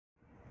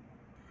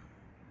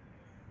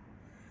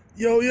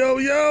Yo, yo,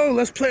 yo,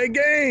 let's play a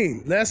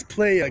game. Let's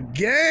play a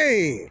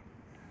game.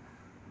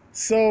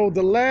 So,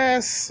 the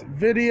last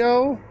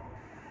video,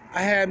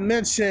 I had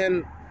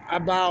mentioned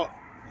about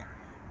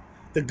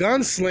the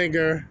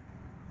gunslinger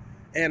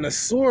and a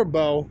sword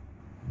bow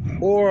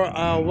or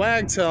a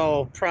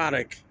Wagtail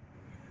product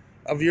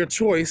of your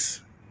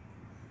choice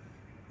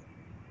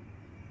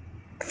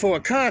for a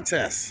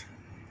contest.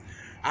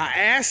 I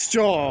asked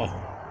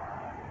y'all,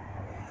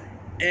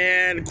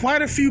 and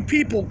quite a few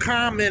people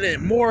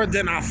commented more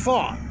than I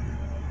thought,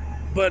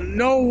 but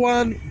no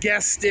one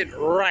guessed it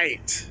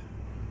right.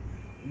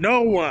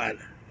 No one.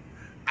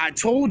 I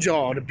told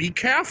y'all to be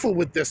careful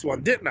with this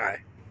one, didn't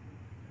I?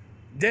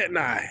 Didn't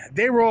I?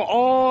 They were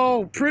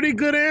all pretty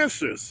good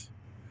answers.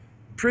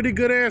 Pretty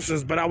good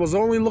answers, but I was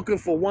only looking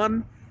for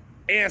one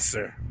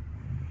answer.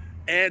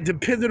 And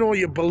depending on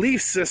your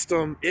belief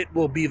system, it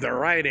will be the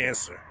right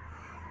answer.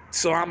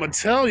 So I'm going to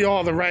tell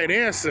y'all the right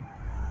answer.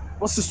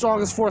 What's the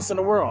strongest force in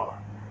the world?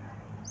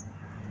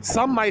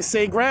 Some might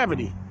say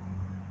gravity.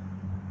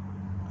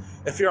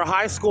 If you're a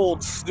high school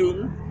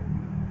student,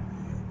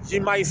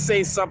 you might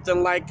say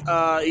something like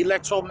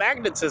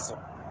electromagnetism.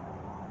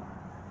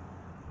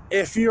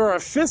 If you're a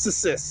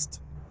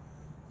physicist,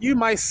 you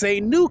might say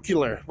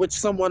nuclear, which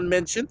someone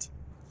mentioned.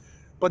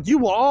 But you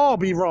will all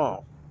be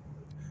wrong,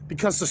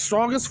 because the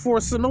strongest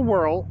force in the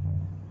world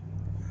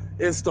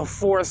is the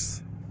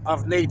force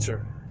of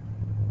nature.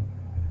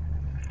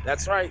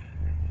 That's right.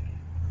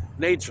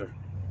 Nature.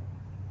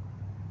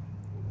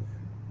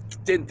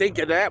 Didn't think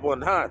of that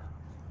one, huh?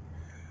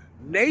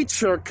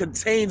 Nature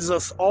contains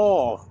us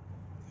all.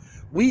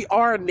 We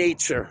are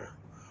nature,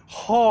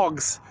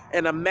 hogs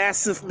in a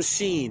massive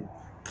machine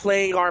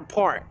playing our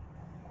part.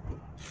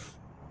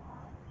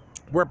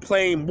 We're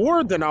playing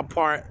more than our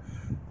part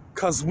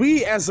because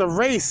we as a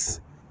race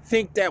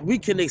think that we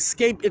can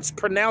escape its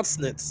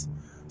pronouncements,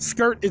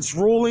 skirt its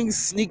rulings,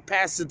 sneak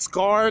past its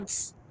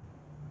guards.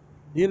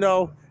 You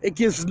know, it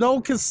gives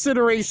no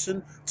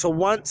consideration to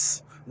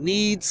wants,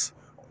 needs,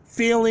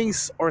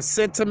 feelings, or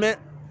sentiment.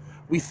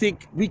 We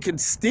think we can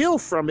steal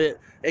from it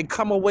and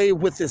come away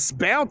with its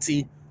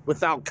bounty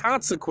without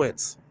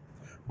consequence.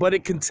 But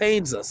it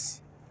contains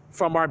us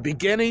from our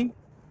beginning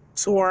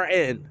to our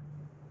end.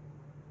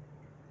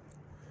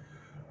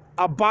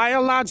 A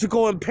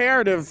biological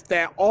imperative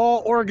that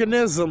all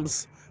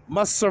organisms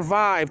must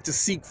survive to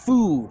seek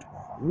food,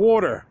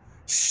 water,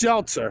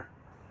 shelter,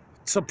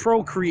 to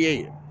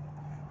procreate.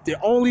 The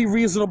only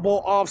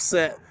reasonable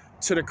offset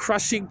to the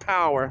crushing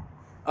power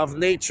of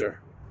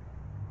nature.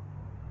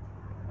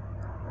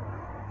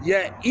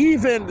 Yet,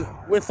 even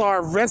with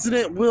our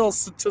resident will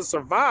to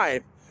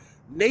survive,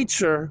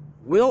 nature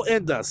will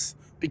end us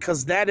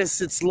because that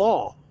is its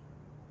law.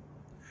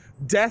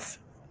 Death,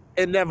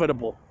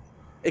 inevitable.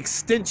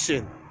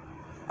 Extinction,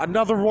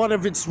 another one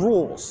of its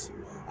rules.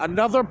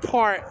 Another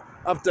part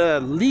of the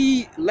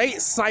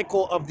late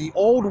cycle of the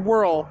old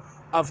world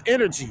of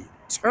energy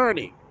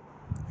turning.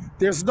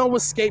 There's no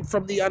escape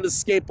from the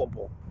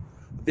unescapable.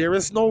 There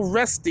is no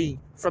resting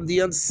from the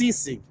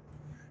unceasing.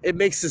 It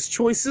makes its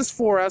choices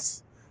for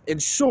us. In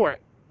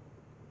short,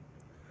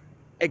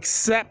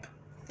 accept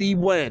the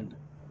win,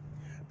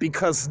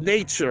 because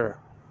nature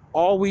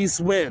always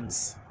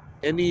wins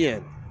in the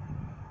end.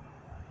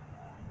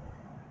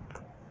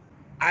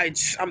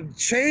 I'm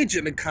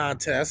changing the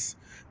contest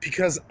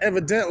because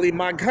evidently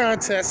my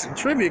contest and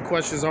trivia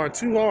questions are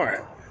too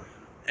hard.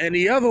 And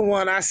the other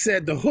one, I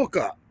said the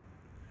hookup.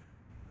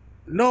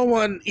 No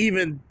one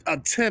even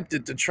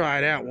attempted to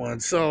try that one.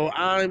 So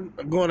I'm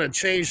going to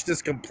change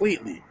this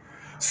completely.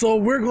 So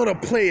we're going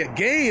to play a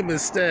game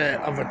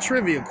instead of a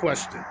trivia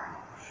question.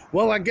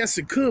 Well, I guess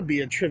it could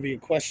be a trivia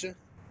question.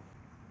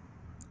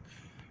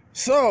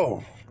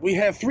 So we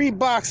have 3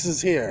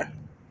 boxes here.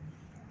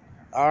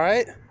 All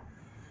right.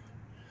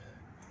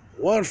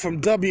 One from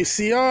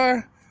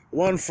WCR,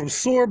 one from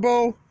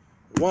Sorbo,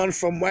 one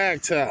from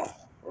Wagtail,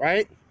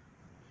 right?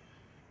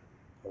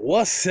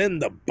 What's in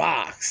the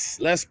box?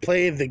 Let's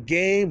play the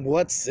game.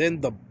 What's in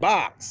the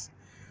box?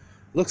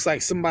 Looks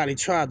like somebody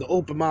tried to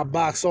open my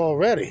box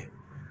already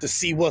to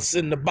see what's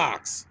in the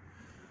box.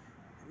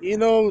 You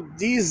know,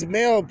 these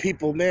mail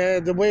people,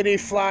 man, the way they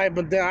fly,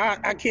 but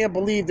I can't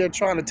believe they're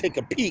trying to take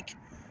a peek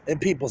in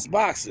people's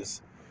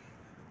boxes.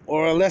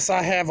 Or unless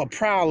I have a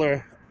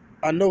prowler,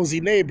 a nosy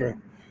neighbor.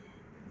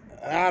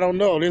 I don't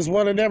know. There's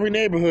one in every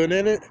neighborhood,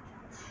 in it?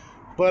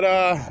 But,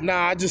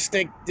 nah, I just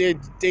think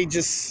they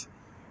just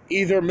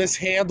either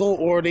mishandle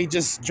or they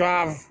just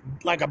drive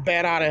like a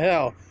bat out of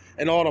hell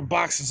and all the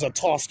boxes are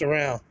tossed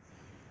around.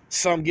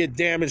 Some get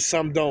damaged,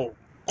 some don't.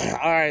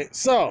 All right,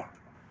 so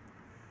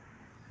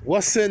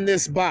what's in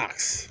this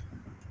box?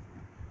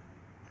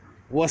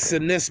 What's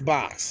in this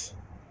box?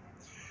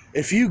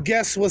 If you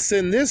guess what's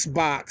in this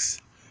box,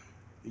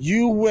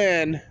 you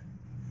win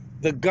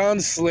the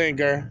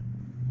gunslinger.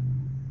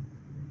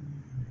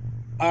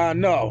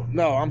 No,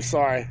 I'm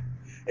sorry.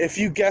 If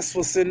you guess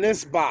what's in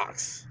this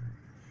box,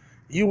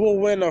 you will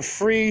win a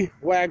free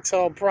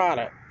Wagtail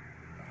product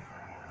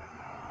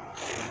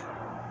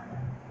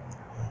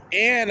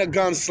and a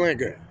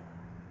gunslinger.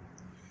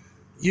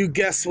 you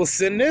guess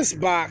what's in this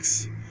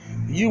box,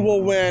 you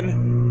will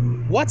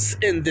win what's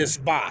in this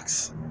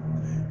box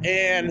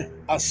and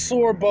a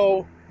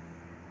Sorbo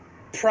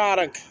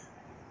product,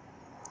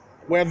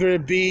 whether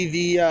it be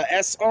the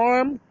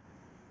S-Arm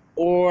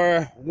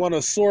or one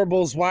of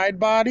Sorbo's wide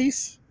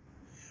bodies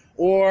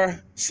or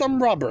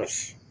some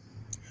rubbers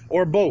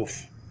or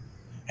both.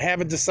 I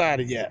haven't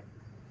decided yet.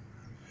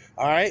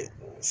 All right,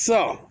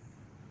 so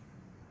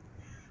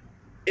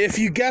if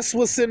you guess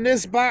what's in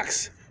this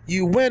box,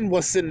 you win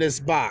what's in this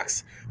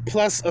box,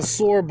 plus a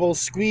Sorbo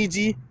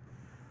squeegee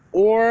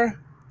or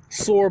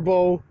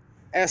Sorbo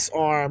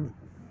S-Arm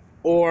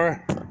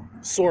or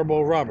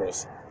Sorbo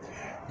rubbers.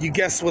 You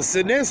guess what's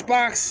in this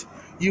box,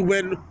 you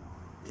win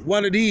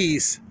one of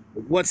these,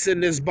 what's in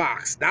this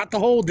box. Not the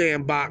whole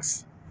damn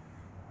box,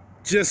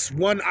 just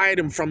one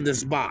item from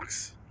this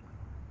box.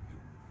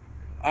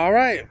 All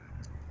right,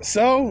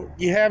 so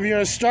you have your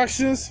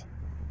instructions.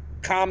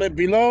 Comment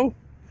below.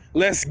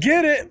 Let's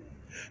get it.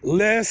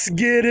 Let's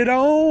get it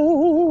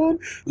on.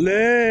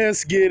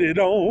 Let's get it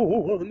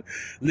on.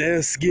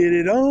 Let's get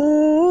it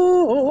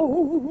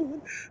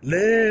on.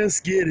 Let's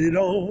get it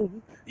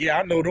on. Yeah,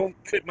 I know, don't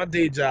quit my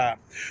day job.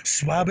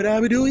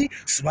 Swab-a-dabba-dooey,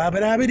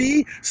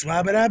 swab-a-dabba-dee,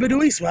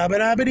 swab-a-dabba-dooey,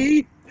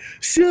 swab-a-dabba-dee.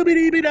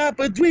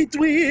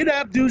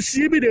 Shooby-dee-be-da-ba-tweet-tweet-up-do,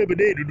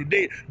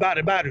 shibby-dabba-dee-doo-dee,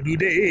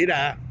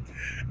 bada-bada-doo-dee-da.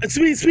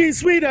 Sweet, sweet,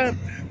 sweeter,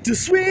 too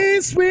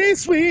sweet, sweet,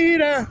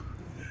 sweeter.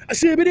 A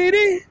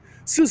shibby-dee-dee,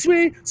 so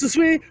sweet, so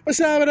sweet. A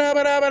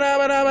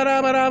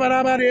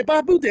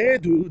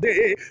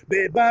shabba-dabba-dabba-dabba-dabba-dabba-dabba-dee-doo-dee,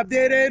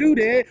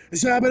 be-bop-dee-dee-doo-dee,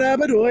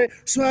 swabba-dabba-dooey,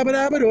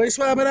 swabba-dabba-dooey,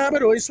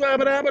 swabba-dabba-dooey,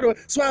 swabba-dabba-dooey,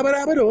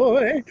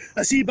 swabba-dabba-dooey.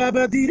 A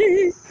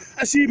shibba-ba-dee-dee,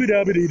 a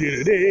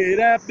shibby-dabba-dee-dee-dee,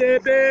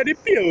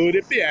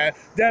 da-ba-ba-dee-dee-dee,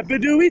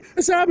 dabba-dooey,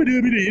 a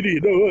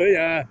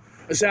shabba-dooey-dee-dee-doo-ya.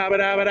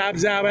 Shabba-dabba-dab,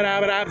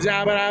 shabba-dabba-dab,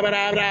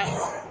 shabba-dabba-dab-dab.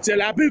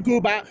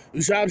 Jalapikuba,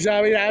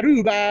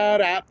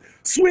 shab-shabba-dabba-dab.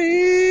 Sweet,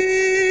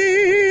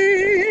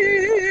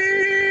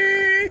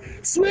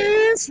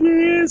 sweet,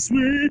 sweet,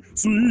 sweet,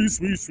 sweet,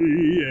 sweet,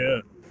 sweet,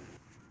 yeah.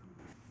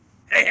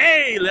 Hey,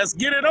 hey, let's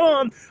get it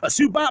on. A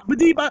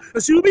shoot-bop-ba-dee-ba,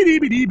 a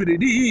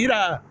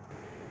shoo-be-dee-be-dee-be-dee-da.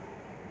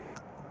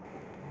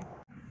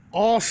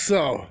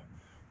 Also,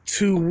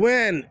 to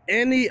win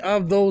any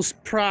of those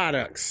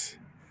products,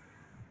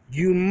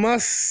 you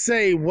must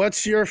say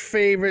what's your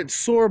favorite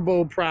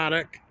Sorbo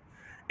product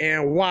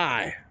and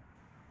why.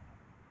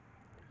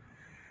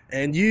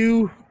 And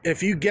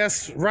if you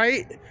guess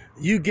right,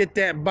 you get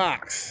that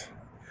box.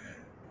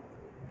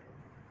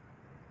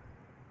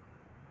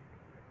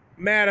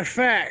 Matter of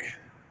fact,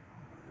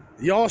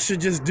 y'all should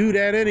just do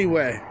that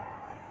anyway.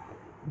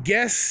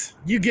 Guess,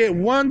 you get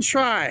one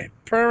try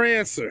per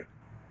answer.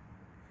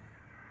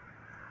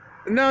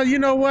 Now, you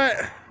know what?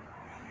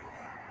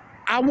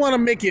 I want to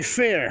make it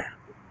fair.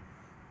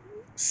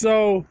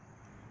 So,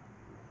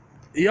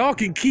 y'all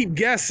can keep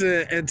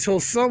guessing until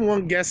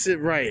someone gets it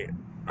right.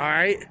 All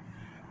right?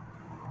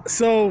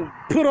 So,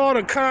 put all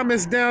the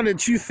comments down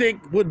that you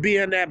think would be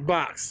in that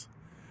box.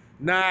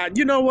 Now,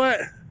 you know what?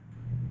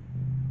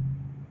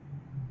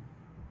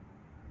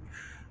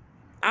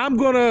 I'm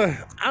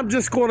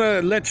just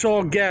gonna let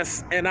y'all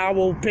guess, and I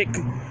will pick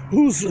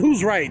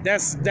who's right.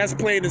 That's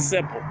plain and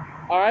simple.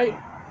 All right?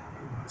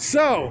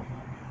 So,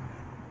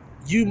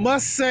 you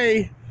must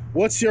say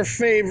what's your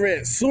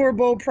favorite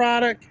Sorbo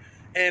product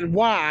and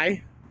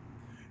why,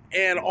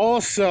 and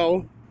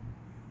also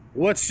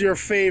what's your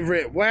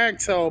favorite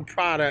Wagtail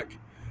product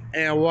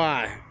and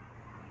why.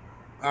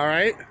 All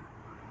right?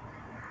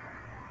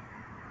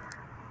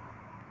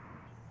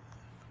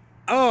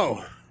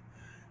 Oh,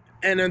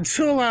 and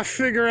until I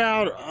figure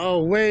out a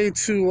way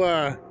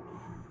to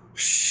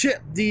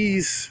ship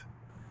these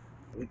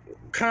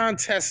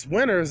contest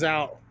winners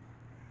out,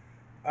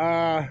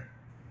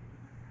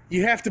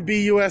 you have to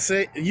be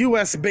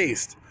US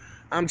based.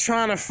 I'm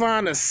trying to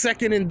find a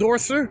second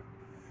endorser,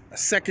 a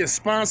second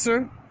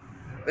sponsor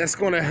that's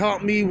going to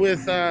help me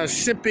with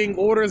shipping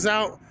orders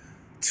out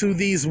to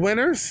these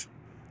winners,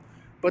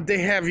 but they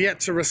have yet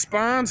to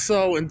respond.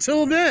 So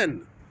until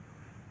then,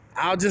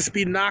 I'll just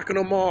be knocking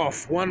them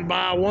off one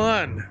by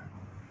one.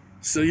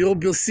 So you'll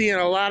be seeing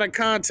a lot of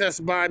contests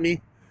by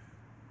me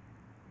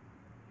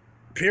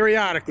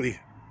periodically.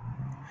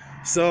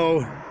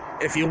 So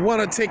if you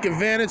want to take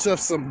advantage of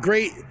some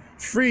great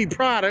free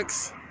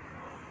products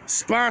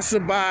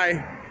sponsored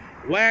by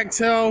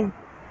Wagtail,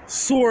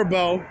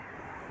 Sorbo,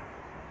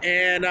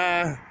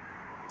 and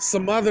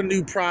some other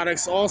new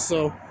products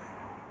also,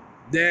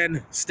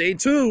 then stay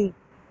tuned.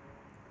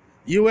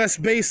 US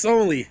based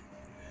only.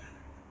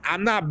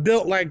 I'm not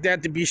built like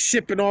that to be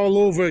shipping all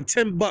over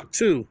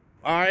Timbuktu,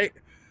 all right?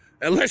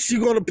 Unless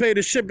you're going to pay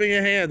the shipping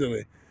and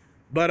handling.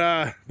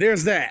 But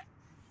there's that.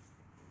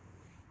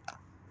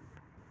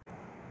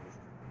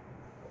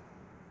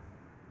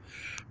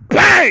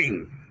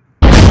 Bang!